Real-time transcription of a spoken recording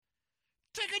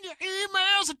Taking your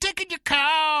emails and taking your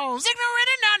calls. Ignorant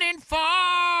and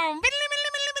uninformed.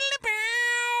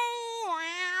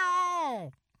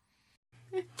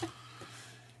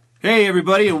 Hey,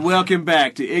 everybody, and welcome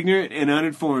back to Ignorant and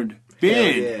Uninformed.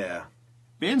 Ben. Hell yeah.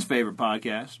 Ben's favorite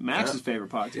podcast. Max's favorite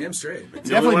podcast. Damn straight.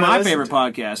 Definitely one I my listen favorite to.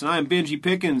 podcast. And I'm Benji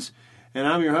Pickens, and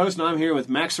I'm your host, and I'm here with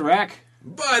Max Serac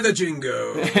By the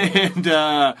jingo.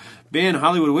 and Ben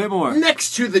Hollywood Whitmore.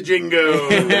 Next to the jingo.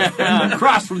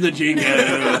 Across from the jingo.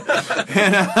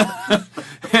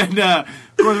 and of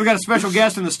course, we got a special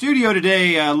guest in the studio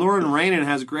today. Lauren Rainin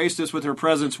has graced us with her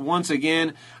presence once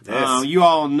again. Yes. You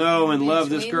all know and love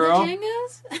this girl. Between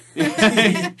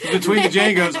the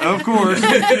Jangos, of course.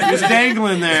 Just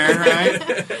dangling there,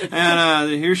 right?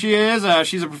 And here she is.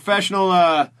 She's a professional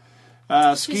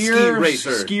skier.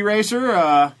 Ski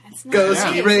racer. Go Yeah.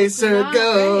 ski racer,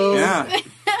 go. Yeah.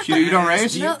 You don't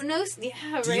race? Do you want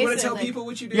to tell people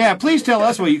what you do? Yeah, please tell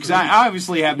us what you, because I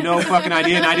obviously have no fucking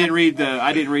idea, and I didn't read the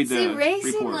See,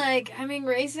 racing, report.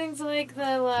 Racing's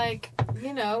like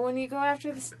when you go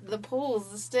after the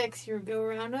poles, the sticks, you go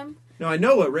around them. No, I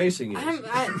know what racing is.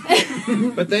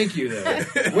 But thank you, though.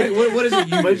 What is it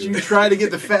you But do? you try to get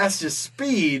the fastest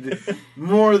speed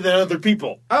more than other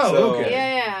people. Oh, So- okay.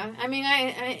 Yeah. I mean,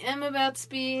 I am about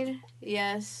speed,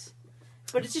 yes,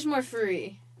 but it's just more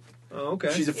free. Oh,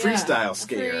 okay. She's a Yeah, freestyle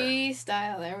skater.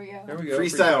 Freestyle, there we go. There we go.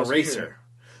 Freestyle ski racer.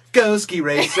 Go ski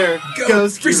racer. Go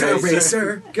ski Freestyle racer.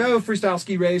 racer. Go, freestyle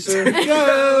ski racer.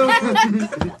 Go!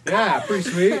 Yeah, pretty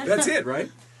sweet. That's it,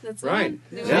 right? That's Right.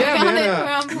 We're Yeah, on man, it,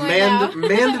 we're on point now.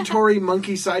 Mandatory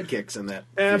monkey sidekicks in that.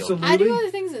 field. Absolutely. I do other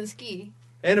things than ski.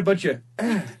 And a bunch of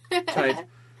type.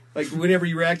 Like, whenever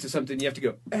you react to something, you have to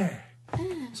go,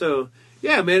 So,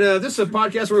 yeah, man, this is a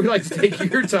podcast where we like to take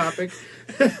your topic.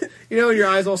 Your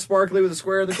eyes all sparkly with a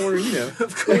square in the corner,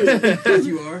 Of course.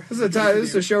 You are. This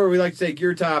is a show where we like to take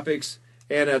your topics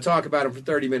and talk about them for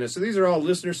 30 minutes. So these are all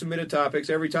listener-submitted topics.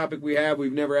 Every topic we have,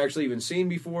 we've never actually even seen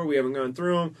before. We haven't gone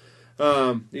through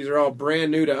them. These are all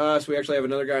brand new to us. We actually have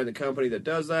another guy in the company that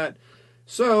does that.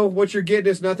 So what you're getting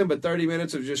is nothing but 30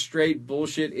 minutes of just straight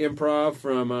bullshit improv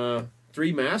from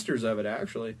three masters of it,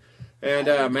 actually. And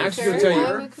Max is going to tell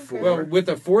you, well, with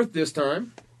a fourth this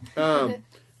time.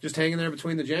 Just hanging there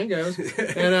between the Jangos.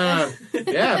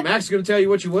 And, Max is going to tell you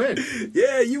what you win.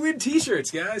 Yeah, you win T-shirts,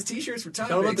 guys. T-shirts for topics.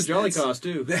 Tell them about the Jolly Cost,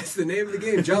 too. That's the name of the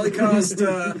game. Jolly Cost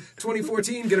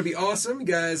 2014. Going to be awesome. You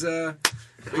guys, How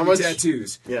much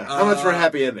tattoos. Yeah. How much for a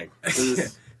happy ending?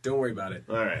 Don't worry about it.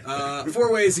 All right.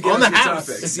 4 ways to get On the us your house.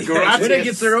 topics. The garage. When it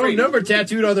gets their own number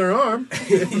tattooed on their arm.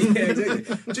 Yeah,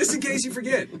 exactly. Just in case you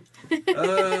forget.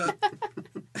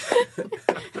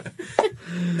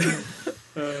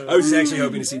 I was actually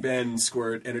hoping to see Ben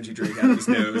squirt energy drink out of his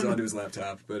nose onto his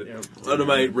laptop, but Onto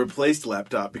my replaced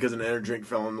laptop because an energy drink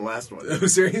fell on the last one. Oh,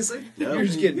 seriously? No. You're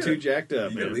just getting too jacked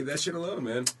up, You gotta man. leave that shit alone,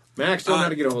 man. Max, tell them how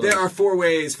to get a hold of There us. are 4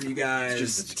 ways for you guys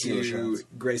Just the tequila to shots.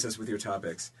 grace us with your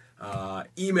topics.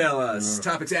 Email us,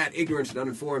 topics at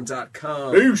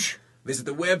ignorantanduninformed.com. Boosh. Visit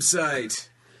the website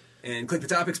and click the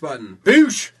topics button.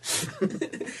 Boosh.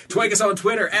 Twig us on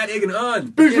Twitter at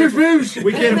igandun. Boosh, boosh, boosh.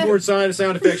 We can't afford sound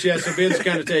effects yet, so Ben's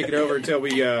kind of taking over until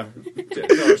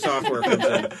until our software comes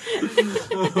in.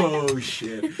 Oh,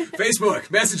 shit.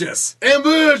 Facebook, message us.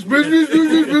 Ambush. Boosh, boosh,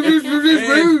 boosh, boosh, boosh,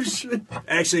 boosh, boosh.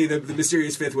 Actually, the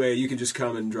mysterious 5th way, you can just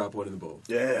come and drop one in the bowl.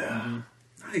 Yeah.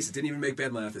 Nice. It didn't even make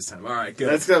Ben laugh this time. All right, good.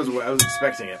 That's because I was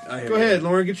expecting it. Go ahead,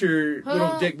 Lauren, get your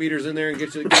little dick beaters in there and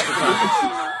get the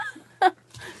topics.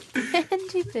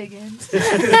 Benji Piggins.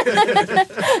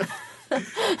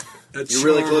 You're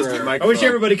really close to the I microphone. wish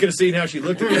everybody could have seen how she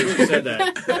looked at me when she said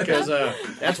that. Because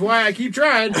that's why I keep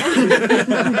trying. I'm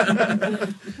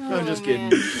just kidding.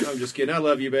 man. I'm just kidding. I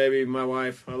love you, baby. My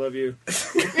wife. I love you.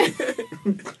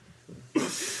 A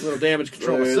little damage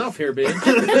control myself here, Ben.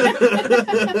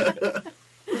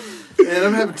 Man,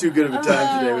 I'm having too good of a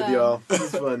time today with y'all.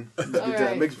 It's fun. It's a good time.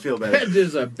 right. Makes me feel better. That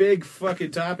is a big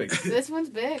fucking topic. This one's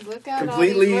big. Look out!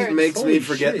 Completely all these words. makes Holy me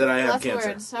forget shit. that I have Lots of cancer.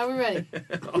 words. How are we ready?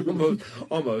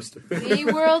 Almost.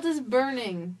 The world is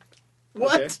burning.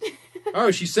 What? Okay.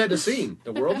 Oh, she set the scene.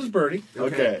 The world is burning.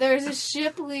 Okay. There's a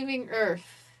ship leaving Earth,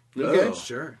 Okay. Oh,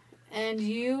 sure. and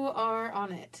you are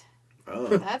on it.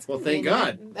 Oh. That's Well, thank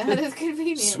convenient. That is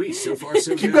convenient. Sweet. So far,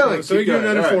 so Keep good. going. So you're All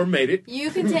right. uninformed, made it. You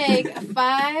can take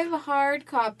 5 hard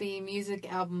copy music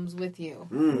albums with you.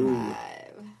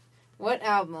 5. What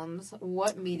albums?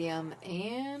 What medium?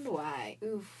 And why?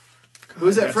 Oof.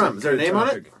 Who's that That's from? Is there a good name on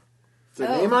it? topic. Is there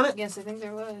a name on it? Yes, I think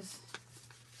there was.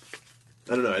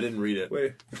 I don't know. I didn't read it.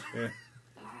 Wait. Yeah.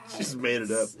 She just made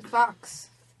it up. Fox.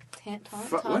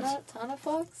 What? Tana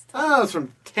Fox? Oh, it's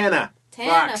from Tana.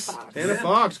 Tana Fox. Tana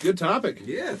Fox, good topic.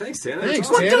 Yeah, thanks, Tana. Thanks,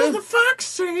 That's Tana. What does the fox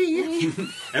say?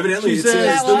 Evidently, She it says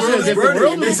says, the That she says, world if is the burning.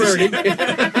 world is burning.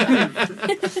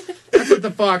 That's what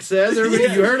the fox says. Everybody,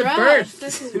 you heard it Rough. first.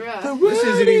 This is rough. This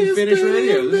isn't even finished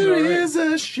radio. This is all There right. is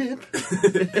a ship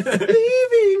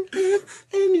leaving Earth,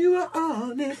 and you are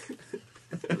on it.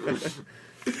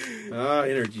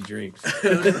 Energy drinks.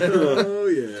 Oh,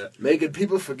 yeah. Making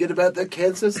people forget about their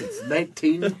cancer since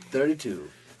 1932.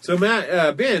 So,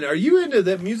 Matt, Ben, are you into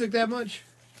that music that much?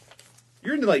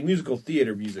 You're into, like, musical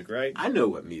theater music, right? I know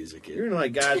what music You're is. into,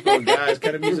 like, guys blowing guys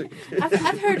kind of music.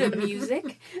 I've heard of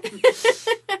music.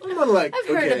 I'm like, I've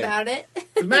heard about it.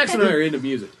 'Cause Max and I are into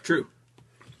music. True.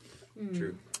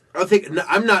 True.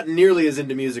 I'm not nearly as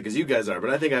into music as you guys are,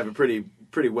 but I think I have a pretty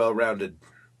well-rounded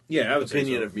Yeah, I would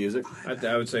opinion say so. of music.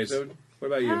 I would say so. What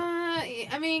about you?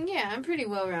 I mean, yeah, I'm pretty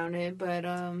well rounded, but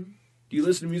Do you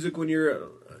listen to music when you're...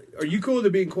 are you cool with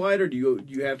it being quiet, or do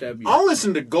you have to have music? I'll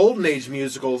listen to Golden Age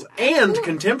musicals and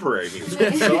contemporary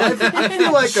music. So I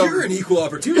feel like You're an equal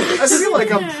opportunity. I feel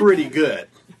like I'm pretty good.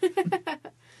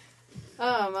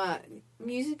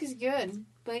 music is good.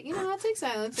 But, you know, I'll take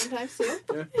silence sometimes,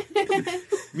 too.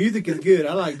 Music is good.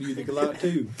 I like music a lot,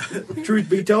 too.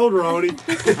 Truth be told, Ronnie.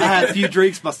 I had a few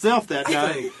drinks myself that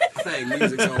night. I think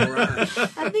music's all right.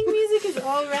 I think music is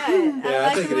all right. Yeah, I I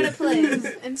like think it when it it plays.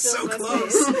 And So fills my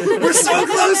close. face. We're so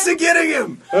close to getting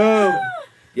him.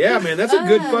 Yeah, man, that's a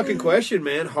good fucking question,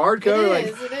 man. Hardcover,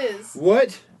 It like, is.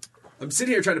 what? I'm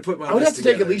sitting here trying to put my I would list have to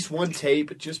take together. at least one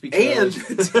tape just because.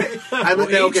 And I'm Well,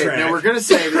 okay. eight-track. Now we're gonna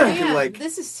say that you Yeah, can like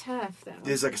this is tough, though.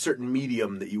 there's like a certain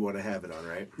medium that you want to have it on,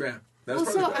 right? Yeah, that was Well, part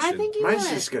so of the question. I think you Mine's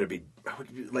want... just gonna be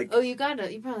like Oh, you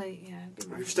probably, yeah. Be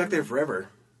more you're stuck there forever.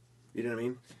 You know what I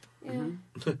mean?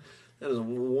 Yeah. That is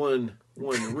one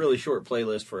really short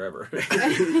playlist forever.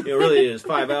 It really is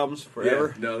 5 albums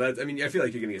forever. Yeah, no, that's. I mean, I feel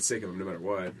like you're gonna get sick of them no matter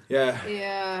what. Yeah.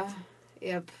 Yeah.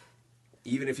 Yep.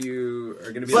 Even if you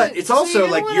are gonna be. But like, it's So also you're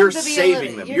gonna like want you're them to be saving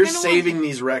able- them. you're You're gonna saving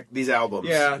these albums.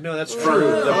 Yeah, no, that's Ooh, true.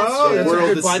 that's Oh, true. that's The a world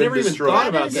good has point. I been never even destroyed. thought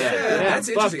about yeah, that. that's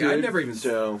fuck, interesting. I've dude. never even.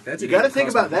 So That's you even got to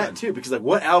think crossed my about that mind. too, because like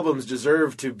what albums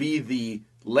deserve to be the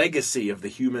legacy of the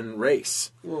human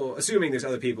race? Well, assuming there's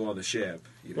other people on the ship.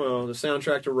 You know. Well, the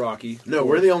soundtrack to Rocky. No,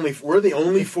 we're the only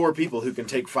 4 people who can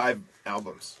take 5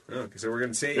 albums. Oh, so we're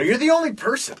gonna say. No, you're the only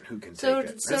person who can So,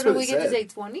 take it. so That's do what we it get to said. say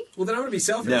 20? Well, then I'm gonna be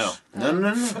selfish. No.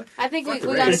 I think we the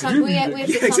gotta race. come. We have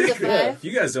to come to 5.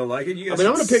 You guys don't like it. You I guys. mean,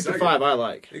 I'm going to pick suck the it. 5 I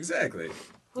like. Exactly.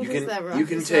 What You is that can Rocky you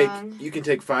can take song? you can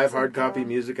take 5 hard What's it copy called?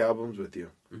 music albums with you.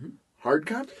 Hard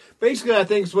copy? Basically, I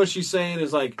think what she's saying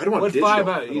is like, I don't want what digital. 5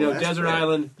 I you don't know, want Desert that.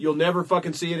 Island, you'll never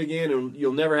fucking see it again, and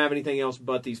you'll never have anything else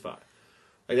but these 5.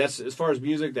 Like, that's, as far as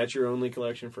music, that's your only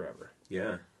collection forever.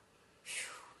 Yeah.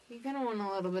 You're gonna want a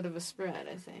little bit of a spread,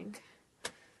 I think.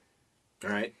 All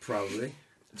right. Probably.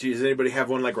 Does anybody have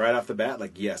one like right off the bat?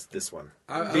 Like, yes, this one.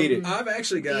 Beat it. I've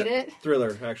actually got. Beat it.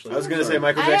 Thriller, actually. I was going to say Sorry.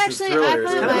 Michael I Jackson's actually- Thriller. I is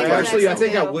thought kind of Michael like- Actually, I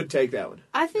think I Jackson. would take that one.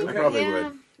 I think I probably yeah.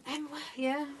 would.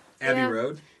 Yeah. Abbey yeah.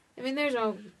 Road. I mean, there's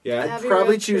no. Yeah, I'd Abbey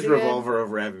probably Road's choose pretty good. Revolver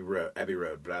over Abbey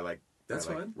Road, but I like That's I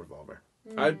like fine. Revolver.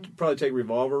 I'd probably take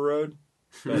Revolver Road.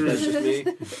 But that's just me.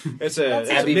 It's a, That's it's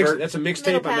a Abbey mix, Road. that's a Middle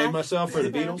mixtape I made path. myself for the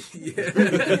Middle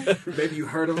Beatles. Yeah. Maybe you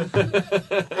heard of them.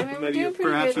 I mean, we're Maybe doing pretty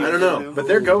perhaps good. I don't know, but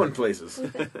they're going places.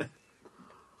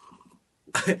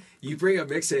 You bring up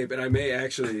mixtape, and I may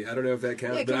actually. I don't know if that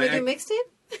counts, Yeah, but can we do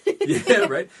mixtape? yeah,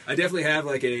 right. I definitely have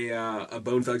like a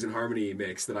Bone Thugs and Harmony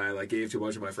mix that I like gave to a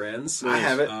bunch of my friends. I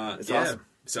have it. It's yeah. awesome.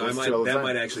 So Listen to it all the that time.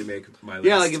 might actually make my list.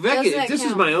 Yeah, like if, Does if that this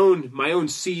is count? my own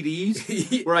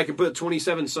CDs where I can put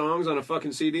 27 songs on a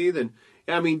fucking CD, then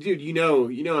I mean, dude, you know,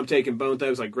 I'm taking Bone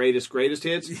Thugs like greatest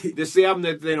hits. This is the album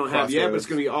that they don't have yet, but it's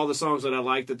gonna be all the songs that I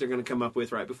like that they're gonna come up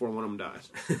with right before one of them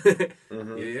dies.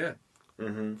 Yeah.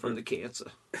 From the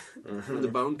cancer, from the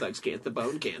Bone Thugs can't the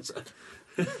bone cancer.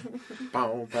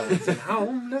 Bone thugs and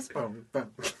homeless bone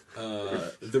thugs.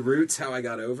 The Roots, How I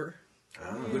Got Over,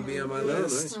 would be on my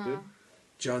list. Nice, good.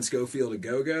 John Scofield, A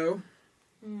Go Go.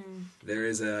 There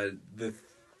is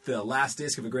the last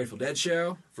disc of a Grateful Dead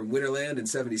show from Winterland in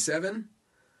 '77,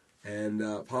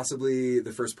 and possibly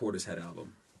the first Portishead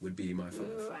album would be my 5.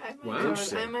 Ooh, Wow.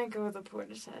 I might go with the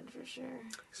Portishead for sure.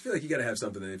 I feel like you got to have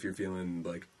something that if you're feeling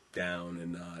like down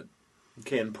and not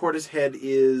Okay, and Portishead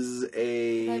is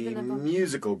a Seven of 'em.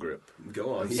 musical group.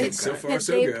 go on. It's- So far,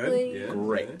 so they good. play- Yeah.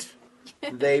 Great.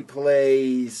 They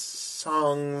play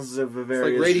songs of a It's like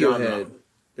various Radiohead. genre.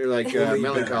 They're like Only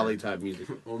melancholy better. type music.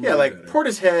 Only Yeah, like better.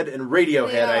 Portishead and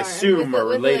Radiohead, They I are, assume, with are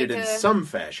with related like in a some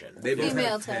fashion. They both Female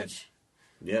have head, touch.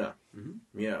 Yeah.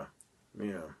 Yeah.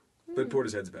 but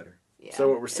Portishead's better. Yeah, So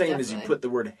what we're saying is you definitely. put the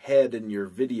word head in your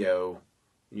video,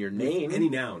 in your name. Any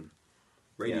noun.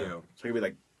 Radio. So it could be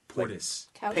like Portis.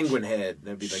 Couch. Penguin Head.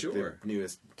 That'd be like Sure. the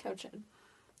newest Couch head.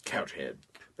 Couch Head.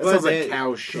 That But sounds like they-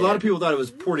 cow shed. A lot of people thought it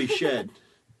was Portishead.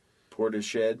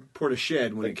 Portishead.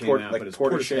 Portishead when Like it came port, out, like but it's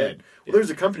Portishead. Portishead. Well, there's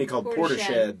a company called Portishead.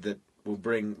 Portishead that will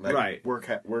bring like Right. work.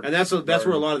 And that's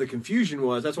where a lot of the confusion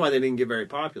was. That's why they didn't get very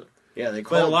popular. Yeah, they But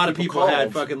called. a lot of people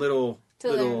had called. fucking little To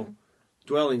little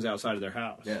dwellings outside of their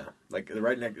house. Yeah, like the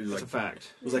right next. It was That's like a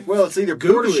fact. It was like, well, it's either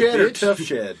Google it, Portishead or bitch. Tough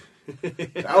Shed.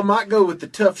 I might go with the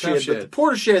Tough Shed, but Shed. the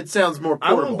Portishead sounds more I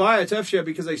portable. won't buy a Tough Shed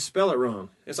because they spell it wrong.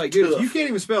 It's like, dude, if Tough. you can't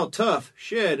even spell Tough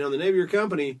Shed on the name of your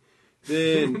company,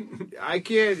 then I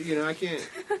can't expect you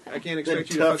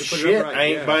to Tough fucking put it shit. up right. I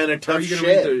ain't buying a How are Tough you gonna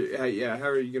Shed. read how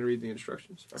are you going to read the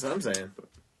instructions? That's what I'm saying.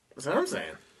 That's what I'm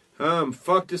saying.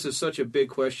 Fuck, this is such a big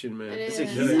question, man. It It's is. a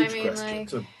huge I mean, question. like,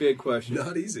 It's a big question.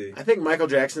 Not easy. I think Michael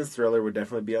Jackson's Thriller would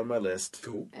definitely be on my list.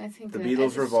 Cool. I think The that Beatles' I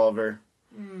just- Revolver.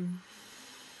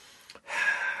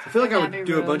 I feel like I Abbey would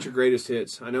do a Road. bunch of greatest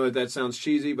hits. I know that sounds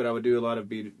cheesy, but I would do a lot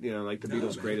of like the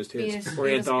Beatles' man. greatest hits Beatles- or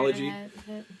Beatles anthology.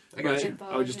 hit. I got you.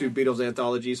 I would just do Beatles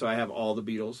anthology, so I have all the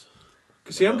Beatles.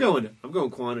 Cause see, I'm going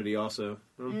quantity also.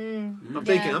 I'm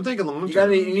thinking long You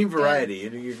term. need variety,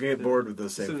 and you get bored with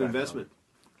those same. It's an five investment.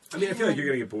 I mean, I feel like you're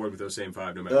gonna get bored with those same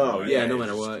five no matter Oh, what. Yeah, Yeah, no it's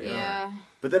matter just- what. Yeah.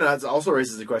 But then it also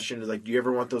raises the question: is like, do you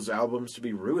ever want those albums to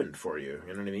be ruined for you?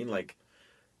 You know what I mean? Like,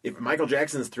 if Michael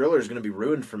Jackson's Thriller is going to be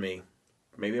ruined for me,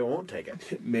 maybe I won't take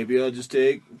it. Maybe I'll just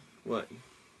take what?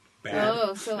 Bad.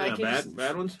 Oh, so like you bad just,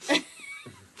 bad ones.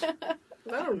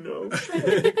 I don't know.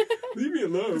 Leave me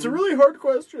alone. It's a really hard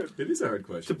question. It is a hard It's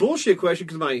a question. bullshit question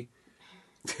because my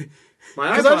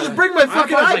 'Cause I just bring my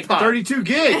fucking iPod's like iPod. 32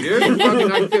 gig, dude.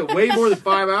 I can fit way more than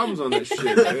 5 albums on this shit,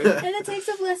 dude. and it takes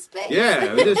up less space.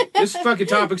 Yeah, this fucking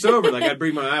topic's over. Like I'd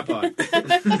bring my iPod.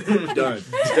 Done.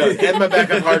 And my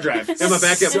backup hard drive. And my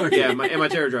backup, and my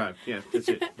Terra drive. Yeah, that's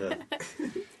it.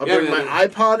 I'll Yeah, bring man. my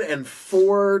iPod and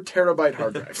 4 terabyte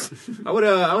hard drives. I would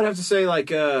have to say like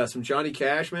some Johnny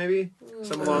Cash maybe,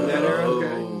 some along that era.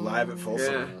 Oh, Live at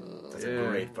Folsom. Yeah. That's Yeah. a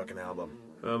great fucking album.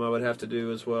 I would have to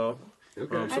do as well.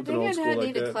 Okay. I Something think old I'd school like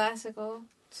need a that. classical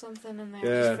something in there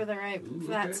Yeah. just for the right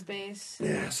flat okay. space.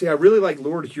 Yeah, see, I really like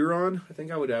Lord Huron. I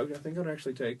think I'd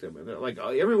actually take them. Like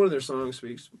every one of their songs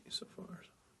speaks to me so far.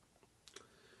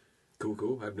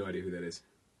 Cool. I have no idea who that is.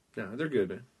 No, they're good,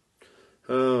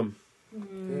 man.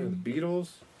 Yeah, the Beatles,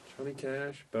 Johnny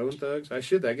Cash, Bone Thugs. I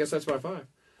guess that's my 5.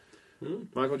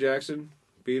 Michael Jackson,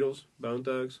 Beatles, Bone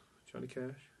Thugs, Johnny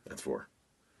Cash, That's 4.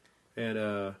 and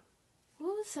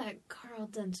What was that Carl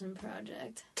Denson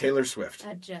project Taylor Swift.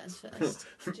 at Jazz Fest?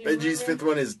 Do you Benji's remember? 5th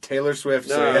one is Taylor Swift,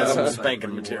 so No, he has some no.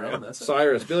 spanking material.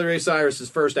 Cyrus, Billy Ray Cyrus's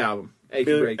first album,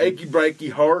 Achy Breaky. Achy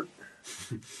Breaky Heart.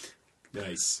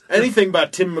 Nice. Anything by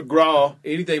Tim McGraw.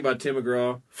 Anything by Tim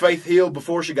McGraw. Faith Hill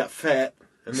before she got fat.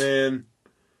 And then...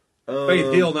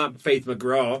 Faith Hill, not Faith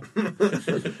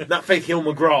McGraw, Not Faith Hill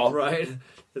McGraw. right?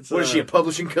 It's, What is she, a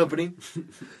publishing company?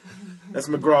 That's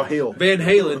McGraw Hill. Van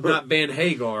Halen, not Van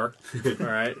Hagar. All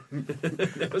right,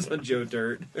 that was on Joe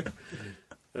Dirt.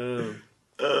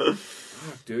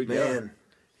 Fuck, dude, Man.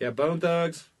 yeah, Bone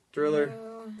Thugs, Thriller.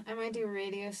 Oh, I might do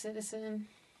Radio Citizen.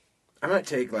 I might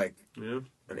take, like, Yeah.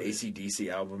 an AC/DC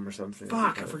album or something.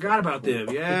 Fuck, I forgot about them.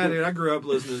 Yeah, dude, I grew up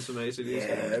listening to some AC/DC.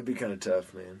 Yeah, that'd be kind of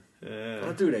tough, man. Yeah.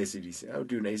 I'll do an AC/DC. I would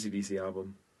do an AC/DC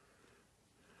album.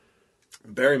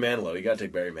 Barry Manilow. You gotta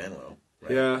take Barry Manilow.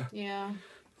 Right? Yeah. Yeah.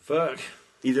 Fuck.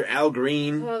 Either Al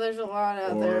Green Oh, there's a lot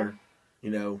out or, there.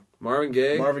 you know, Marvin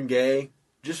Gaye. Marvin Gaye.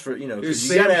 Just for, you know, 'cause Dude, you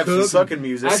Sam gotta have some Cooke. sucking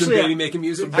music. Some Actually, baby making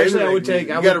music. Some baby Actually, I would music. take-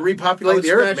 I You would- gotta I repopulate would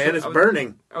the earth, scratch- man. It's I would-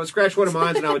 burning. I would scratch one of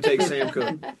mine and I would take Sam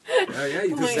Cooke. Oh yeah,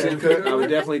 you my did Sam God. Cooke. I would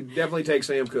definitely take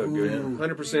Sam Cooke, dude. Ooh.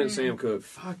 100% Sam Cooke.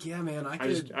 Fuck yeah, man! I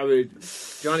I would.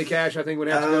 Johnny Cash, I think would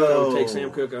have to go. I would take Sam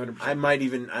Cooke 100%. I might,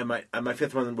 my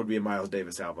 5th one would be a Miles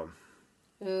Davis album.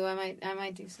 Ooh, I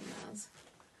might do some else.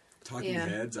 Talking Yeah.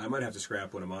 Heads. I might have to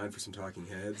scrap one of mine for some Talking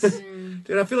Heads.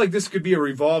 Dude, I feel like this could be a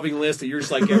revolving list that you're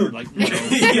just like, ever, like, no.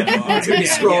 It's gonna be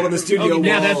scrawled on the studio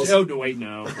now walls. that's, oh, no, wait,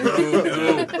 no.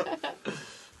 no.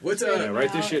 What's Yeah,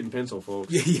 write this shit in pencil,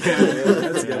 folks. Yeah,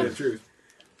 that's the truth.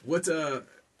 What's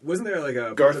wasn't there like a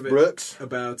part Garth of it Brooks.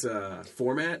 about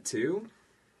format too?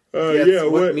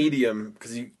 What medium?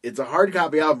 Because it's a hard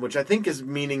copy album, which I think is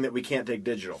meaning that we can't take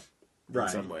digital in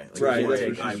some way. Like, Right, you that's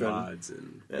can't what take- she's trying iPods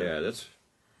and Yeah, that's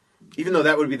even though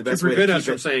that would be the to best way to prevent keep us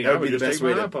from it. saying, That I would be would the just best take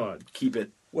way my to iPod. keep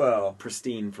it well,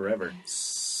 pristine forever.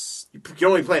 You can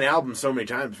only play an album so many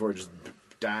times before it just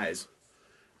dies.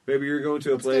 Maybe you're going to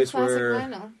a Let's go place classic where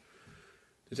vinyl.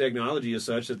 the technology is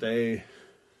such that they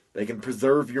They can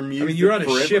preserve your music. I mean, you're on a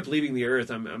forever. ship leaving the Earth.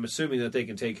 I'm assuming that they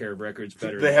can take care of records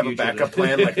better. They in have the a future backup than-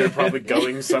 plan, like they're probably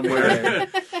going somewhere.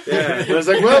 Yeah. It's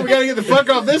like, well, we got to get the fuck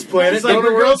off this planet. It's like Don't know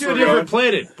we're where going else to a we're different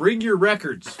going. planet. Bring your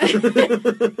records.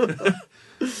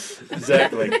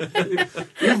 Exactly.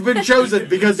 You've been chosen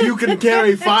because you can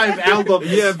carry 5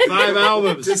 albums. You have 5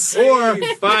 albums or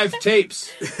 5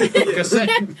 tapes, cassette,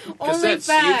 Only cassettes.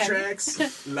 5.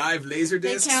 tracks, live laser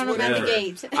They discs, count them at the whatever.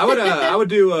 gate. I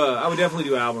would definitely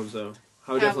do albums though.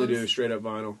 I would definitely do Albums. straight up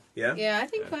vinyl. Yeah. Yeah, I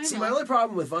think See, vinyl. my only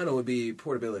problem with vinyl would be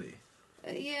portability.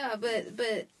 Yeah, but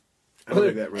I don't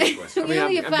think that really question. I mean,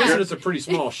 only I'm have guessing 5. it's a pretty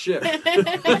small ship. But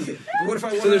what if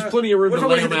I want? So there's plenty of room What to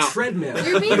if I lay want to them hit the out. treadmill?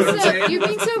 You're being You know what I'm so saying? you're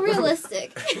being so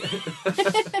realistic.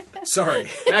 Sorry.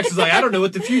 Max is like, I don't know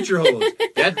what the future holds.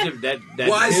 That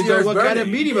Why is depends the on Earth what kind of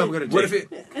burning? medium I'm going to What take.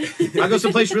 if it? I go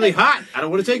someplace really hot. I don't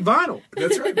want to take vinyl.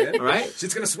 That's right, man. All right.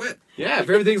 Shit's gonna sweat. Yeah, if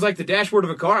everything's like the dashboard of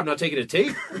a car, I'm not taking a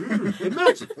tape. It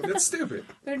melts. That's stupid.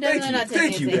 We're Thank definitely you. not taking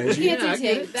Thank you, tape. Benji. You can't Yeah, I do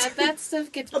get tape. That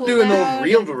stuff gets I'll pulled do an out. old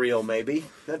reel to reel, maybe.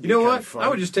 That'd be You know kinda what? fun. I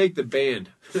would just take the band.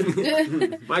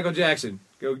 Michael Jackson.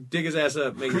 Go dig his ass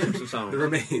up, make him some songs. The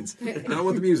remains. I don't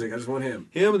want the music. I just want him.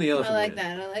 Him and the Elephant I like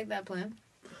Man. that. I like that plan.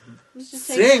 Let's just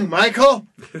take Sing, Michael.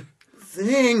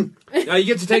 Sing. Now you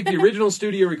get to take the original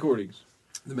studio recordings.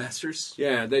 The Masters.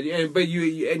 Yeah, but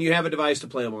you have a device to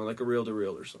play them on, like a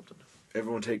reel-to-reel or something.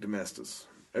 Everyone take the Masters.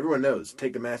 Everyone knows.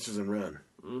 Take the Masters and run.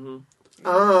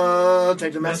 Mm-hmm.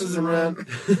 Take the Masters and run.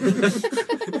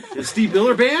 The Steve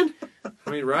Miller Band?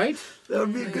 I mean, right? That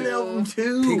would be a good album,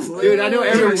 too. Pink Floyd. Dude, I know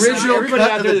original everybody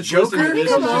cut out of there the that's listening to Joker? this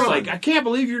is Come just on. like, I can't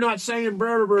believe you're not saying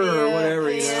brr, brr, or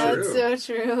whatever. you Yeah, know? it's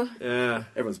so true. Yeah.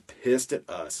 Everyone's pissed at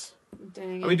us.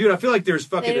 Dang it. I mean, dude, I feel like there's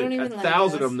They fucking don't a even like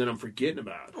 1,000 us. of them that I'm forgetting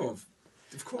about. Oh,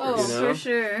 of course. Oh, you know? for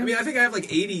sure. I mean, I think I have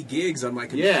like 80 gigs on my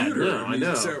computer. Yeah, no, I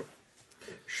know. So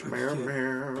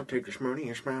Schmear, take the schmoney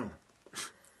and smell.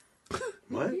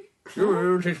 What? I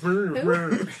like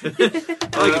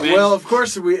it, man. Well, of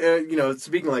course, we.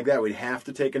 Speaking like that, we'd have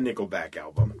to take a Nickelback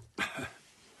album,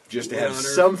 just to In have honor- I'm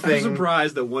something.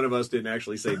 surprised that one of us didn't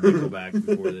actually say Nickelback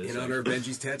before this. in honor of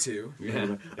Benji's tattoo.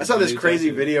 Yeah. I saw this It's crazy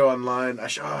tattoo. video online.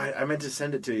 I meant to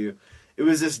send it to you. It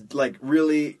was this like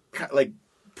really like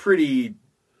pretty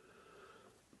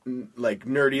like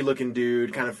nerdy looking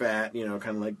dude, kind of fat, kind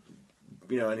of like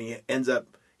and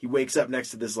he wakes up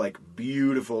next to this like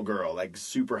beautiful girl, like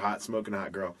super hot, smoking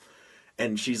hot girl,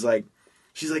 and she's like,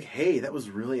 hey, that was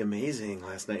really amazing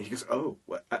last night. He goes, oh,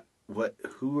 what?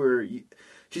 Who are you?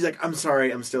 She's like, I'm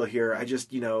sorry, I'm still here. I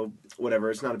just, whatever.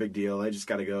 It's not a big deal. I just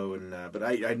got to go. And but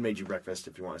I made you breakfast.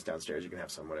 If you want us downstairs, you can have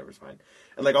some. Whatever, it's fine.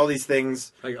 And like all these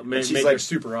things. Like, and she's make like, her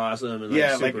super awesome. And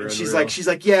yeah, super like she's unreal.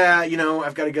 like, yeah,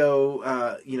 I've got to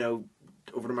go.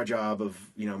 Over to my job of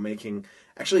making.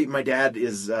 Actually, my dad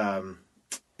is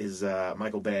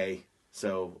Michael Bay,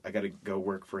 so I got to go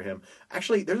work for him.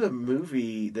 Actually, there's a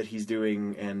movie that he's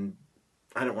doing, and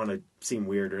I don't want to seem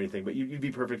weird or anything, but you'd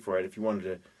be perfect for it if you wanted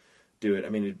to do it. I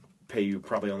mean, it'd pay you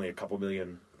probably only a couple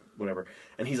million, whatever.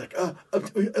 And he's like,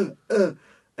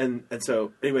 And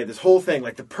so, anyway, this whole thing,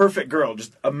 like the perfect girl,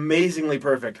 just amazingly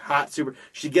perfect, hot, super.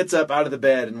 She gets up out of the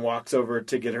bed and walks over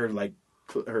to get her, like,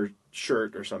 her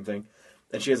shirt or something.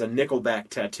 And she has a Nickelback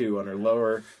tattoo on her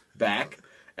lower back.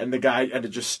 And it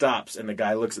just stops. And the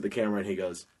guy looks at the camera and he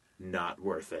goes, not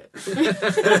worth it.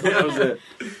 That was it.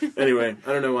 Anyway,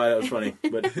 I don't know why that was funny.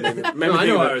 But maybe No, I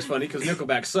know why it was funny, because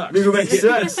Nickelback sucks. Nickelback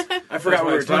sucks. I forgot That's what why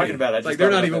we were it's funny. talking about. I just Like, they're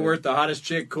thought not about even that. worth the hottest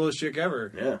chick, coolest chick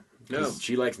ever. Yeah. No. 'Cause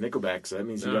she likes Nickelback, so that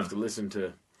means you No. have to listen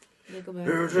to... Nickelback.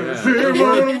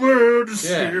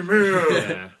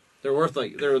 Yeah. They're worth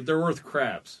they're worth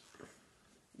crabs.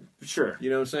 Sure. You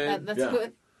know what I'm saying? That's Yeah.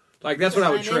 good. Like that's what I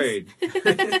would trade.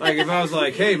 Like if I was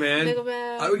like, hey man,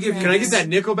 Nickelback. I would give you can I get that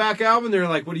Nickelback album? They're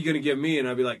like, what are you gonna give me? And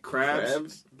I'd be like, crabs,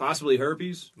 Crabs? possibly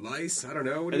herpes. lice. I don't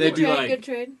know. What And do you they'd be Trade, like, good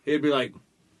trade. he'd be like,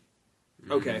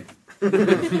 okay, you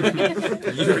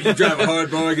drive a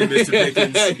hard bargain, Mr.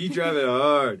 Pickens. you drive it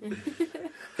hard.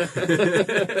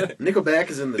 Nickelback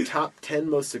is in the top 10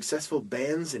 most successful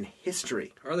bands in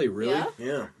history. Are they really? Yeah?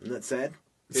 Yeah, isn't that sad?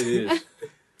 It is.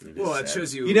 It is Well, that sad.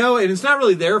 shows you. You know, and it's not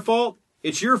really their fault.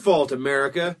 It's your fault,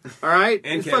 America. All right,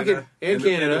 and It's Canada. and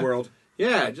Canada. And the world.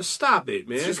 Yeah, just stop it,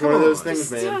 man. It's just Come one of those on.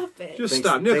 things, man. Stop it. Just Thanks-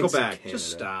 stop. thanks, Nickelback. Canada. Just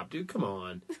stop, dude. Come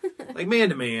on. Like man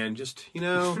to man. Just,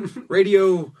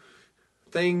 radio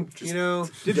thing, digital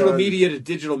done. media to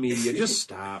digital media. Just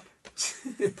stop.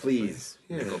 Please,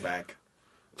 Yeah. Nickelback.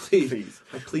 Please. Please.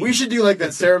 Please. We should do like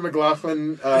that Sarah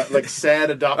McLachlan, like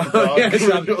sad adopted dog. Yeah,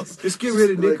 commercials. just get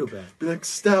rid of Be like- Nickelback. Be like,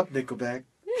 stop, Nickelback,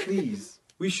 please.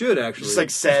 We should actually. Just like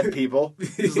sad people.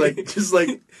 Just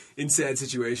like In sad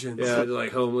situations. yeah,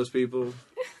 like homeless people.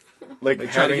 Like trying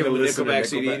to having give him a listen to Nickelback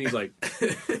CD, and he's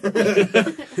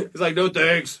like, no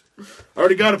thanks.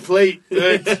 already got a plate.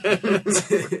 Thanks.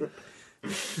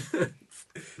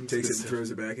 Takes it and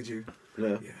throws it back at you.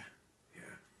 No. Yeah.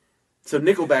 So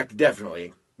Nickelback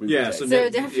definitely. we would Yeah, say. So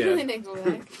definitely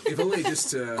Nickelback. If only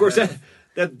just. Of course, that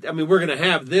I mean, we're gonna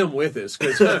have them with us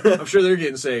because I'm sure they're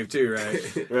getting saved too,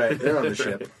 right? right. They're on the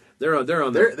ship. They're on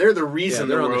They're the reason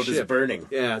they're the on the world is ship. burning.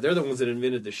 Yeah, they're the ones that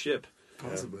invented the ship.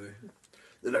 Possibly.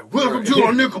 They're like, welcome to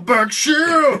our Nickelback ship.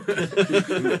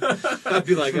 I'd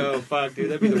be like, oh fuck, dude,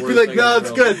 that'd be the worst. Be like, thing no, in the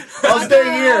it's world. good. I'll stay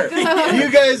here.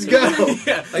 You guys go.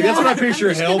 Like that's what I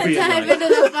picture hell being Dive like. into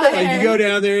the fire. Like you go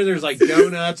down there, and there's like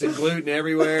donuts and gluten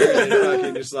everywhere, and then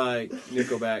fucking just like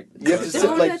Nickelback. You have to sit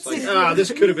like Donuts Like, and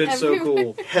this could have been so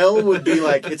everywhere. cool. hell would be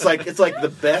like it's like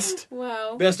the best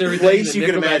Wow. Best everything place that you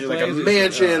could Nickelback imagine, like a plays is-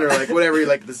 mansion or like whatever,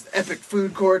 like this epic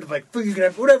food court, like food you can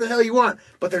have whatever the hell you want.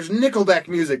 But there's Nickelback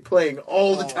music playing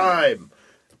all the time,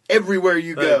 everywhere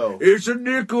you go. It's a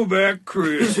Nickelback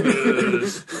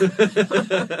Christmas.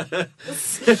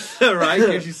 Right?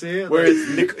 Can't you see it? Where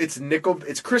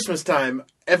it's Christmas time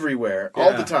everywhere,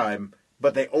 all Yeah. the time,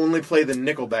 but they only play the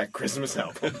Nickelback Christmas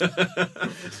album.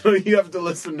 So you have to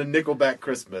listen to Nickelback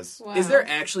Christmas. Wow. Is there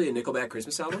actually a Nickelback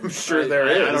Christmas album? I'm sure there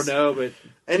is. I don't know, but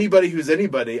Anybody who's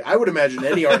anybody, I would imagine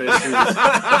any artist who's...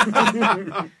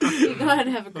 You gotta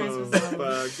have a Christmas album.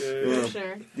 fuck, dude. For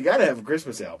sure. You gotta have a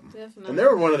Christmas album. Definitely. And they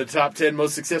were one of the top 10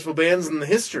 most successful bands in the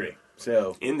history.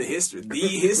 So... In the history. The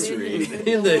history.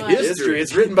 In the Wow. history.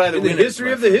 It's written by the In the winners, history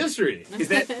my of the friend. history. Is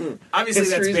that obviously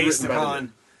that's History's based written by the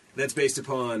upon. That's based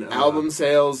upon Album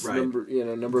sales, right. number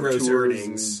of Gross tours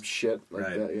earnings. and shit like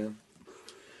Right. that, yeah.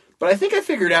 But I think I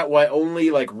figured out why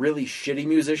only like really shitty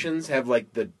musicians have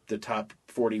like the top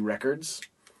 40 records.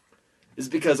 Is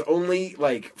because only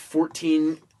like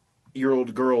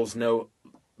 14-year-old girls don't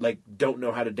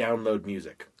know how to download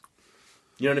music.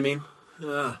 You know what I mean?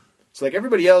 So like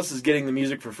everybody else is getting the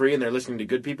music for free and they're listening to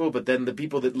good people, but then the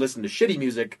people that listen to shitty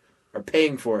music are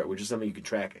paying for it, which is something you can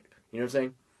track it. You know what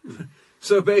I'm saying?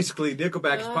 So basically,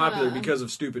 Nickelback is popular because of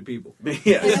stupid people.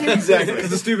 Yes, exactly. Because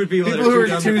the stupid people, People that who are are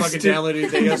too dumb too to fucking stu- download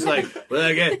anything else, like, well,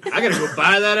 I gotta go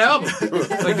buy that album.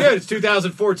 Like, dude, it's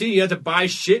 2014. You have to buy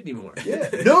shit anymore. Yeah.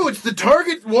 No, it's the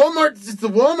Target Walmart. It's the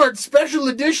Walmart special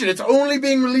edition. It's only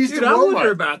being released Dude, at I Walmart.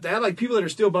 wonder about that. Like, people that are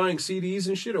still buying CDs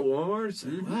and shit at Walmart. It's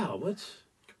like, wow, what's...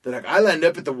 They're like, I lined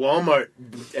up at the Walmart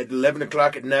at 11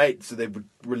 o'clock at night, so they would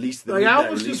release the Like, I midnight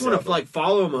almost release just want to, album. like,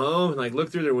 follow them home and, like,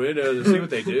 look through their windows and see what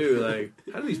they do. Like,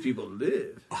 how do these people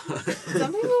live?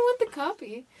 Some people want the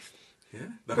copy. Yeah. The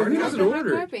But hard who copy. doesn't The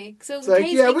order hard it? copy. So It's like, in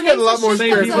case, yeah, in we got a case lot the more ship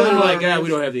Same comes people that are along- like, we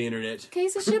don't have the internet. In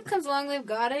case the ship comes along, they've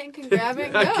got it and can grab it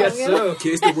and go. I guess you know? so. In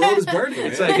case the world is burning.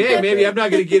 It's man. like, hey, maybe I'm not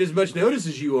going to get as much notice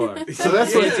as you are. So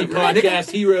that's Fancy what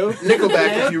podcast hero.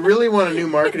 Nickelback, if you really want a new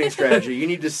marketing strategy, you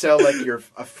need to sell like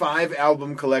a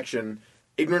 5-album collection,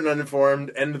 Ignorant and Uninformed,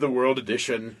 End of the World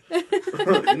edition,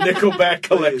 Nickelback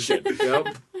collection. Yep.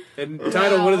 And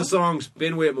title one of the songs,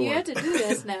 Ben Whitmore. You have to do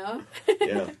this now.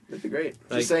 Yeah, that'd be great.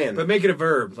 Like, Just saying. But make it a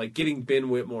verb, like getting Ben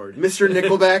Whitmore. Mr.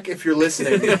 Nickelback, if you're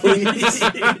listening, please.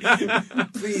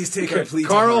 Please take our plea to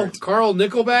Carl heart.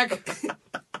 Nickelback?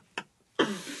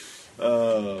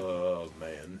 Oh,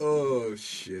 man. Oh,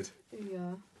 shit.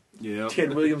 Yeah. Yeah.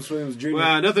 Ken Williams Jr.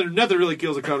 Wow, nothing really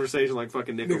kills a conversation like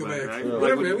fucking Nickelback, Nickelback. right? Yeah.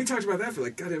 Whatever, man. We talked about that for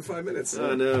like goddamn 5 minutes.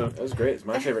 I know. That was great. It's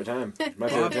my favorite time. My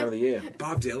favorite time of the year.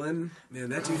 Bob Dylan. Man,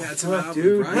 that dude had some Fuck, albums,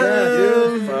 dude. right? Yeah,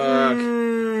 dude. Fuck.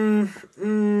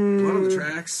 Blood on the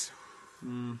Tracks.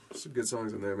 Some good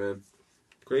songs in there, man.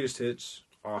 Greatest hits.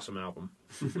 Awesome album.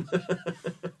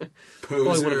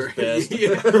 Poser. one of his best.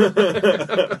 Yeah.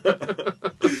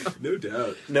 No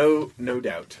doubt. No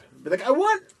doubt. But like, I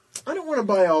don't want to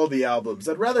buy all the albums.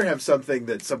 I'd rather have something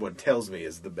that someone tells me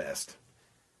is the best.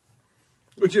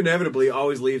 Which inevitably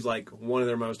always leaves like one of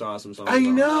their most awesome songs. I off.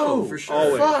 know. for sure.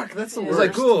 Always. Fuck, that's the It's worst. It's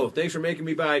like, cool, thanks for making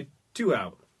me buy 2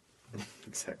 albums.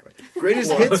 Exactly.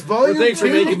 Greatest Hits Volume Well, thanks 2.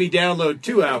 for making me download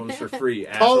 2 albums for free,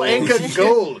 Paul asshole. Anka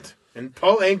Gold and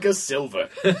Paul Anka Silver.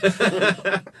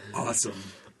 Awesome.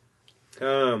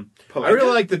 Paul I really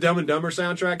Anka? like the Dumb and Dumber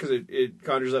soundtrack because it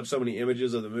conjures up so many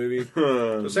images of the movie.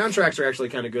 The soundtracks are actually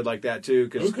kind of good like that too.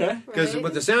 Because Right.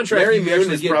 with the soundtrack Mary you Moon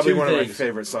actually is get probably 2 one of my things.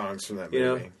 favorite songs from that You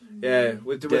know? movie. Yeah,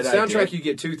 with the Dead Eye soundtrack Dead. you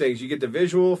get 2 things. You get the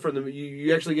visual from the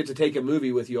you actually get to take a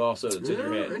movie with you also that's in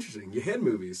your Oh, head. interesting. You had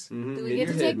movies. Mhm, Do in we get your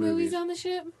to head take movies on the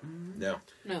ship? No.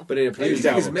 No. But in a You police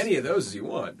can take as albums. many of those as you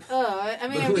want. Oh, I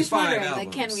mean, But I'm only just 5 wondering,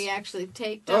 like, can albums. we actually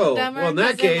take Dumb Oh, and Dumber? well, in that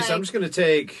 'Cause then, case, I'm like- just going to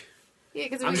take. Yeah,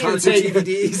 because I'm we just going get to Concert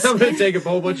take. DVDs. I'm going to take a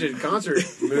whole bunch of concert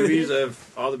movies of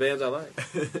all the bands I like.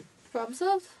 problem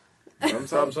solved.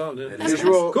 Problem solved. Yeah.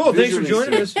 Visual, Cool. Thanks for visually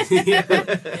joining us.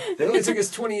 It only took us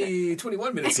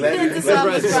 21 minutes. Glad to solve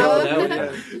Glad this to solve problem.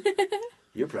 that one.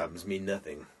 Your problems mean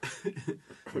nothing.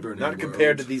 Burn Not the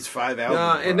compared to world. these 5 No,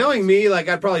 albums. and knowing me, like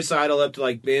I'd probably sidle up to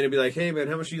like Ben and be like, "Hey man,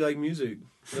 how much do you like music?"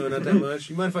 No, not that much.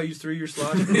 You mind if I use 3 of your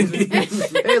slots for music?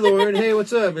 Hey Lauren, hey,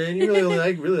 what's up, man? You really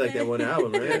like that one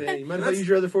album, right? Hey, you mind if I use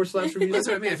your other 4 slots for That's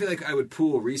music? what I mean. I feel like I would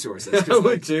pool resources. I 'cause, would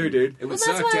like, too, dude. It would Well,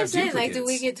 suck that's why to I'm have saying, like, do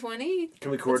we duplicates. get 20?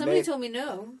 Can we Somebody coordinate? told me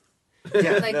no.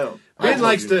 Yeah, Like- no. Ben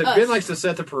likes to Us. Ben likes to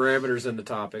set the parameters and the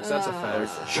topics. That's a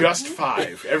fact. Just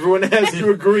 5. Everyone has to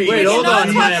agree. Wait, hold You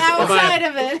on. know, Am I talk a- outside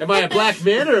of it. Am I a black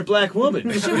man or a black woman?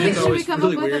 Should we come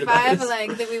up with a 5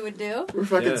 like that we would do? We're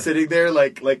fucking Yeah. sitting there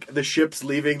like the ship's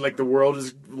leaving, like the world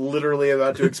is literally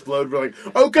about to explode. We're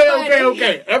like,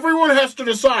 okay. Everyone has to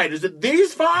decide. Is it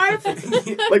these 5?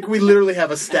 Like we literally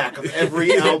have a stack of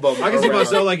every album. I can see around.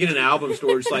 myself like in an album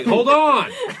store, just like, hold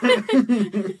on,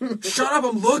 Shut up!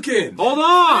 I'm looking. hold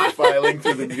on. filing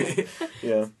through the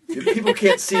yeah. People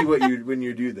can't see what you when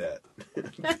you do that.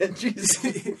 Benji's,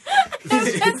 I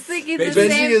was just thinking the Benji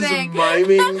same is thing.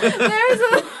 miming. There's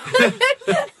a,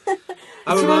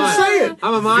 I'm That's a what I'm mime. saying.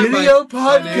 I'm a mime Video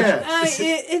by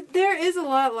podcast. there is a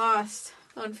lot lost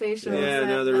on facials. Yeah, and,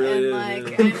 no, there really and, is, like,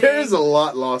 yeah. I mean, There is a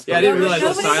lot lost. Yeah, I didn't on realize the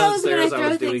Nobody silence knows when there I as I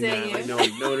was throw doing things that. at Like,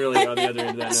 you. no one really on the other end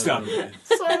of that. Stop knows. it.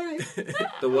 Sorry.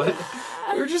 The what?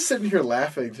 We were just sitting here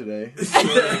laughing today.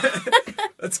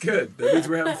 That's good. That means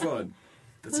we're having fun.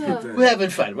 That's a good thing. We're having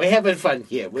fun. We're having fun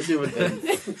here. We're doing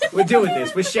things. We're doing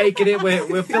this. We're shaking it.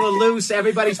 We're feeling loose.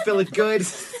 Everybody's feeling good.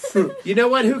 You know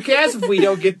what? Who cares if we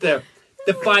don't get the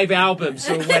 5 albums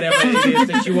or whatever it is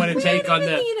that you want to take on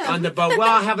the boat?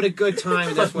 Well, having a good time,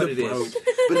 and that's what it is.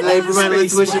 But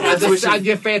let's wish On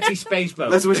your fancy space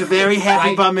boat. let's wish a very happy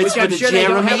Right? bar Which mitzvah I'm to sure they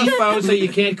don't have Jeremy. a phone, so you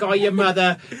can't call your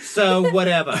mother. So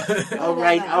whatever. All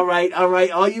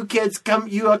right. All you kids, come.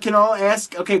 You can all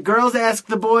ask. Okay, girls, ask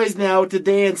the boys now to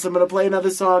dance. I'm gonna play another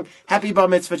song. Happy bar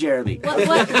mitzvah, Jeremy.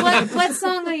 what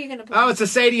song are you gonna play? Oh, it's a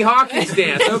Sadie Hawkins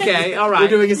dance. Okay, all We're right.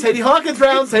 doing a Sadie Hawkins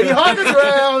round. Sadie Hawkins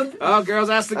round. Oh, girls,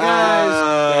 ask the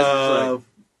guys.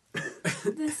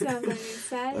 This sounds like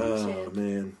exciting Oh shit.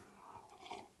 man.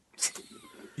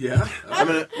 Yeah.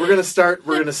 We're gonna start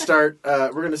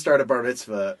a bar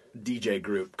mitzvah DJ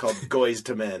group called Goys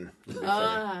to Men.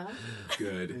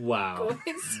 Good. Wow.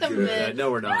 It's a Yeah, bit. no,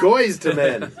 we're not. Goys to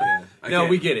Men. Yeah. No,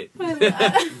 we get it.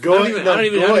 Goys, I don't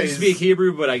even Goys. speak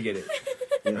Hebrew, but I get it.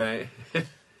 Right?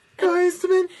 Goys to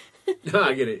Men. No,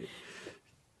 I get it.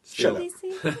 Shut up.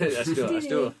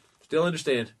 I still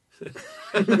understand.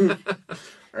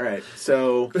 All right,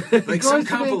 so Like some Goys to Men.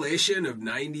 compilation of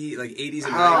 80s and 90s.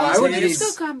 I would There's need-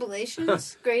 still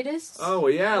compilations, greatest. Oh,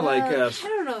 well, yeah, like I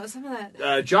don't know, some of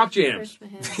that. Jock Jams. Freshman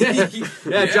hymn.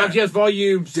 Yeah, Jock Jams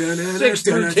volume 6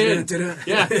 through 10.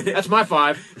 Yeah, that's my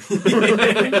 5. We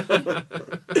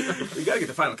gotta get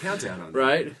the final countdown on that.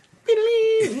 Right?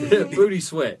 Booty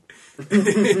sweat.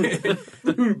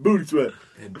 Booty sweat.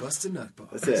 And bust a nut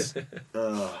box. That's it.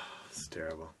 Oh, it's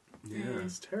terrible. Yeah.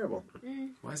 It's terrible.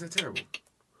 Why is that terrible?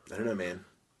 I don't know, man.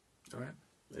 All right.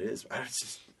 It is. It's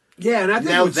just, Yeah, and I think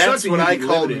now it would suck that's that what you'd I be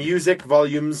call limited. music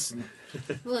volumes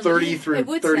Well, 30 it through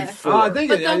would 34. Oh, I think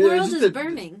But it- the it's world just is the-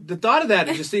 burning. The thought of that,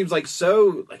 it just seems like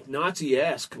so like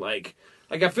Nazi-esque. Like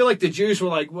I feel like the Jews were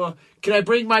like, well, can I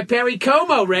bring my Perry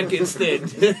Como records then?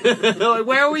 Like,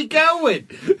 where are we going?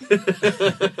 I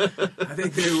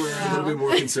think they were a little bit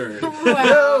more concerned.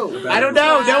 No. I don't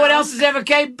know. No one else has ever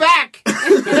came back.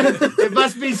 It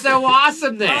must be so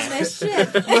awesome On there. this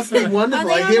ship. Must be wonderful.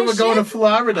 Are they I on hear a we're going to ship?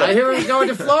 Florida. I hear we're going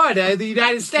to Florida, the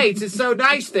United States. It's so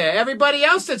nice there. Everybody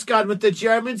else that's gone with the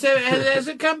Germans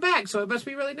hasn't come back, so it must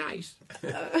be really nice.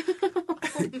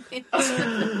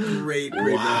 Great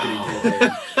marketing campaign.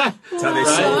 That's how they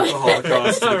sold the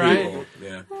Holocaust to the Right. people.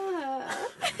 Yeah.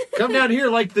 Come down here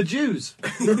like the Jews.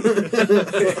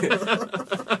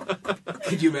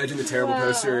 Could you imagine the terrible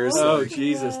posters? Oh, Like,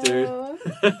 Jesus, dude.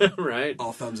 Right.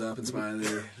 all thumbs up and smiley.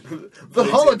 The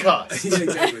Holocaust. Yeah,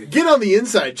 exactly. Get on the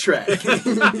inside track.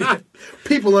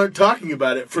 People aren't talking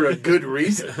about it for a good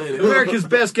reason. America's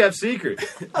best kept secret.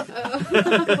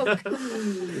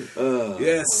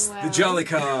 Yes, Wow. the Jolly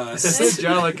Cause. The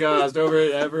Holocaust over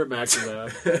at Maxwell.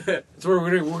 That's where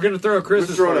we're gonna throw a We're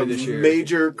Christmas throwing party a this year.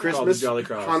 major Called the Christmas Jolly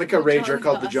Cross. Hanukkah Rager Jolly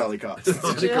called the Cross. Jolly Cost.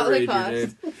 Hanukkah Jolly Rager, Cross.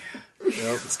 dude.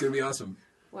 Yep. It's gonna be awesome.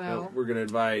 Wow. We're gonna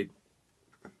invite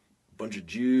Bunch of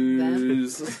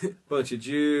Jews. a bunch of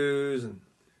Jews, and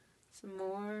Some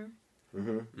more.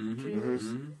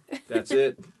 that's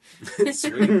it.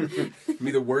 Sweet. It'd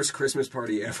be the worst Christmas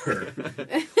party ever.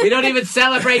 We don't even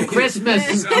celebrate Christmas.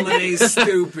 This holiday's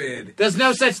stupid. There's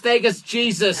no such thing as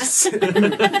Jesus.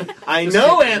 I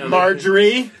know, Aunt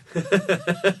Marjorie.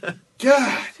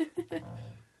 God.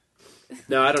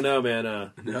 No, I don't know, man.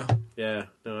 No, Yeah,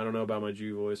 no, I don't know about my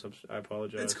Jew voice. I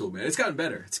apologize. it's cool, man. It's gotten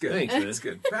better. It's good. Thanks, man. It's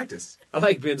good. Practice. I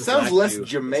like being the Sounds black less Jew.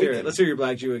 Jamaican. Let's hear your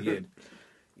black Jew again.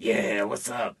 Yeah,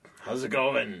 what's up? How's it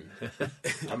going?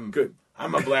 I'm Good.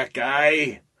 I'm a black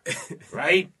guy,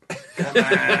 right? Come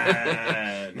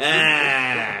on.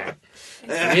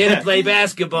 I'm here to play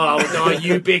basketball with all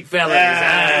you big fellas.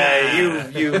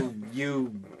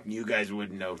 You guys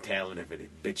wouldn't know talent if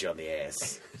it bit you on the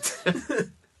ass.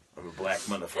 I'm a black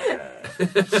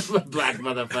motherfucker. Black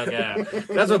motherfucker.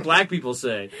 That's what black people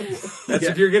say. That's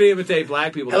if you're going to imitate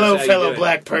black people. Hello, that's how you fellow do it.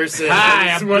 black person. Hi,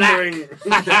 I'm I'm wondering.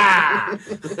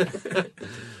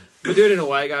 We do it in a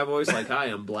white guy voice, like, "Hi,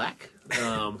 I'm black."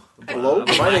 Hello, I'm a my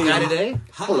black guy name. today.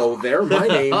 Hello there. My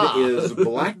name is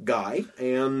Black Guy,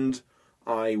 and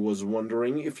I was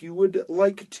wondering if you would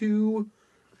like to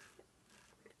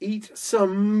eat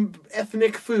some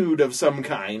ethnic food of some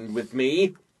kind with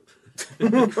me.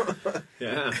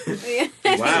 Yeah.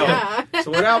 Wow. So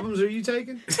what albums are you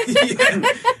taking?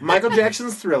 Michael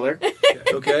Jackson's Thriller.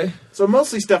 Okay. So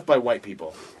mostly stuff by white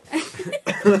people.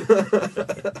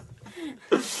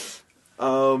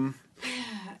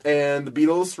 And the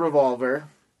Beatles' Revolver.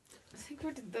 I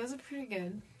think those are pretty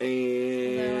good.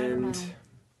 And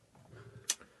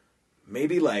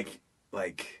maybe like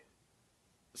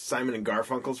Simon and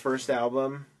Garfunkel's first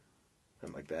album. I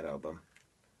like that album.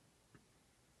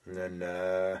 And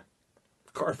then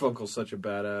Garfunkel's such a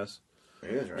badass. it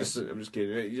is, right? I'm just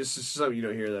kidding. Just something you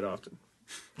don't hear that often.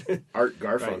 Art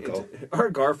Garfunkel.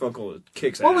 Art Garfunkel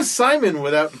kicks ass. What was Simon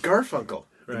without Garfunkel?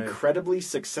 Right. Incredibly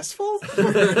successful?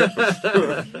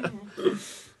 I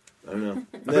don't know.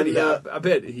 I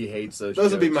bet he hates those.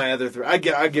 Those would be jokes. my other three. I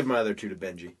give my other two to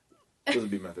Benji. Those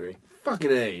would be my three.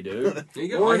 Fucking A, dude. There you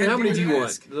go. Or All you how have to many do do is you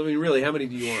ask. want? I mean, really, how many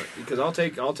do you want? Because I'll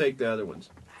take the other ones.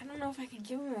 I don't know if I can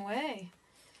give them away.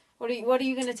 What are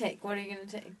you gonna take? What are you gonna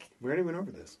take? We already went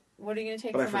over this. What are you gonna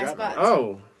take But I for my forgot spot? mine.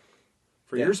 Oh,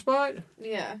 for Yeah. your spot?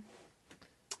 Yeah.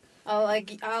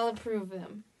 I'll approve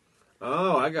them.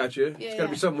 Oh, I got you. Yeah, It's got to yeah.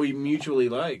 be something we mutually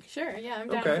like. Sure. Yeah, I'm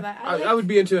down Okay, for that. I would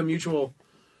be into a mutual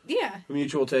Yeah.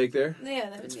 take there. Yeah.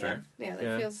 That's fair. Yeah. That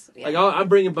Yeah. feels. Yeah. Like I'm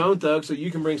bringing Bone Thug, so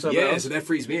you can bring something Yeah, else. so that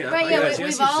frees me up. Right, I yeah, got we- you. I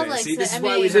we've see what all, you're saying. like, See, this I is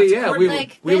why mean- we So, have to yeah, coordinate.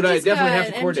 Like we would Benji's definitely have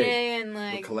got to coordinate. MJ and We're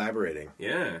like collaborating.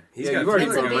 Yeah, he's Yeah, got you've already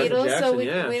It's brought the Michael Beatles, Jackson. so we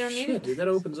Yeah, don't need shit, it. dude, that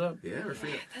opens up. Yeah, we're free.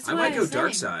 That's I what might I go was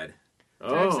Dark saying. Side.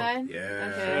 Dark Oh, Side.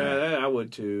 Yeah. Okay. yeah, I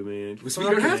would too, man. Well, so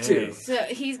you don't have to. So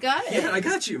he's got it. Yeah, I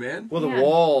got you, man. Well, The Yeah.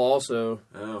 Wall also,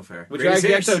 Oh, fair. which Greatest I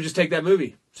hits. actually would just take that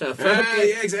movie. So fuck Ah, it.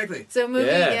 yeah, exactly. So movie,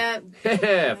 Yeah. yeah.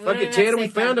 Yeah, What fuck did it, I Tanner. say, We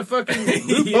found a Frank? fucking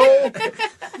loophole.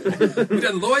 We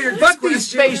done lawyered this Fuck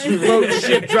these question. space boat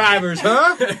ship drivers,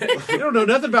 huh? You don't know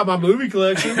nothing about my movie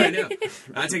collection. I know.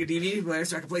 I take a DVD player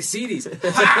so I can play CDs.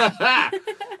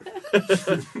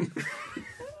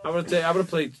 I'm gonna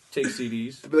take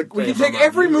CDs. Like, we Play can them take on my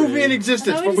every movie Blu-ray. in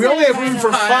existence, How but is we only that have room for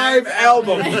right? 5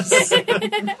 albums.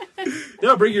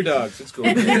 No, bring your dogs. It's cool.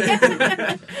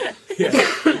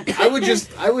 I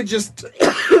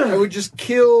would just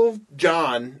kill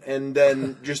John and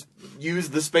then just use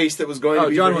the space that was going to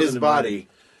be John for his wasn't body.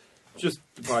 Just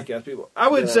the podcast people. I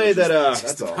would Yeah, say just- that.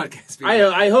 That's all. Podcast people.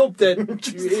 I hope that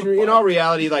in all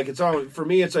reality, like it's all for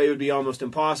me, it would be almost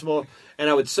impossible, and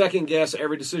I would second guess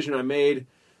every decision I made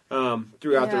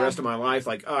throughout the Yeah. rest of my life.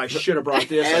 Like, oh, I should have brought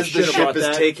this. I As the should have ship brought is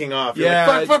that. taking off, you're Yeah,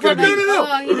 like, it's fuck, gonna no, be- no, no.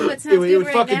 Oh, you know what sounds It would good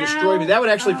right fucking now? destroy me. That would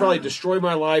actually probably destroy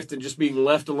my life than just being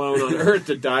left alone on Earth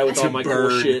to die with all my cool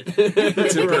burn. shit.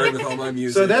 to burn with all my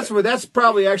music. So that's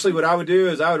probably actually what I would do.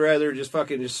 Is I would rather just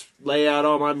fucking just lay out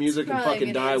all my music and Probably a fucking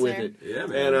good die with answer. it. Yeah,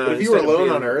 man. And, But if you were instead of alone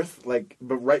being- on Earth, like,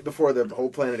 but right before the whole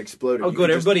planet exploded, I'll you go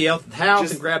to could just everybody else's house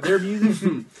just- and grab their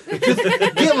music.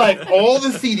 get like all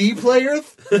the CD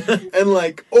players and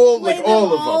like all Play them of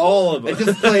them, all of them. and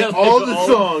just play all the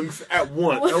songs at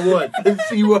once Or what? and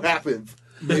see what happens.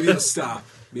 Maybe it'll stop.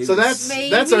 Maybe So it'll that's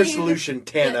stop. our Maybe. solution,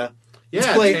 Tana. Yeah,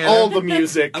 Just play Tana. all the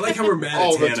music. I like how we're mad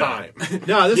all at the Tana. time.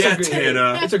 No, this Yeah, is a,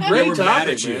 Tana. it's a Yeah, great we're mad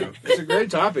topic, at you. man. It's a great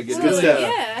topic. It's Well, Good really,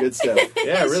 stuff. yeah. Good stuff.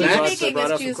 yeah, really She's brought making brought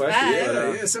us up some choose questions.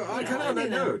 fast. Yeah. So kind of on that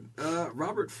note,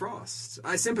 Robert Frost.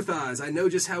 I sympathize. I know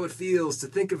just how it feels to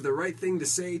think of the right thing to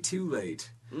say too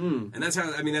late. And that's how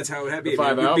it would be. The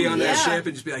 5 We'd be albums. on that Yeah. ship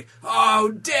and just be like,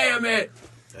 "Oh, damn it!"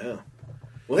 Yeah.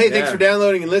 Well, hey, thanks Yeah. for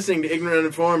downloading and listening to Ignorant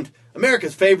Uninformed,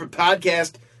 America's favorite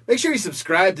podcast. Make sure you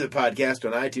subscribe to the podcast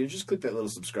on iTunes. Just click that little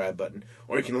subscribe button.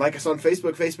 Or you can like us on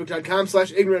Facebook,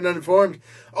 facebook.com/ignorantanduninformed.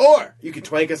 Or you can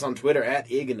twank us on Twitter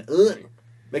 @igandun.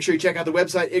 Make sure you check out the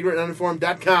website,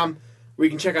 ignorantanduninformed.com, where you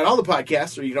can check out all the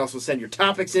podcasts, or you can also send your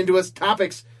topics into us,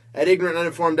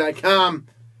 topics@ignorantanduninformed.com.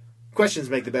 Questions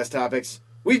make the best topics.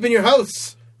 We've been your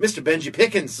hosts, Mr. Benji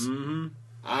Pickens,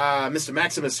 Mr.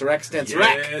 Maximus Seraxtense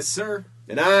Rack, Yes, sir.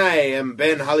 and I am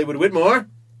Ben Hollywood Whitmore.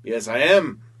 Yes, I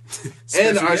am.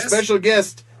 And our special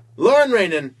guest, Lauren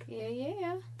Rainon.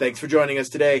 Yeah. Thanks for joining us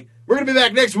today. We're going to be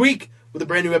back next week with a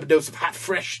brand new episode of hot,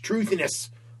 fresh truthiness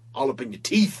all up in your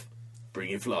teeth.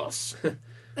 Bring your floss.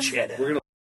 Cheddar.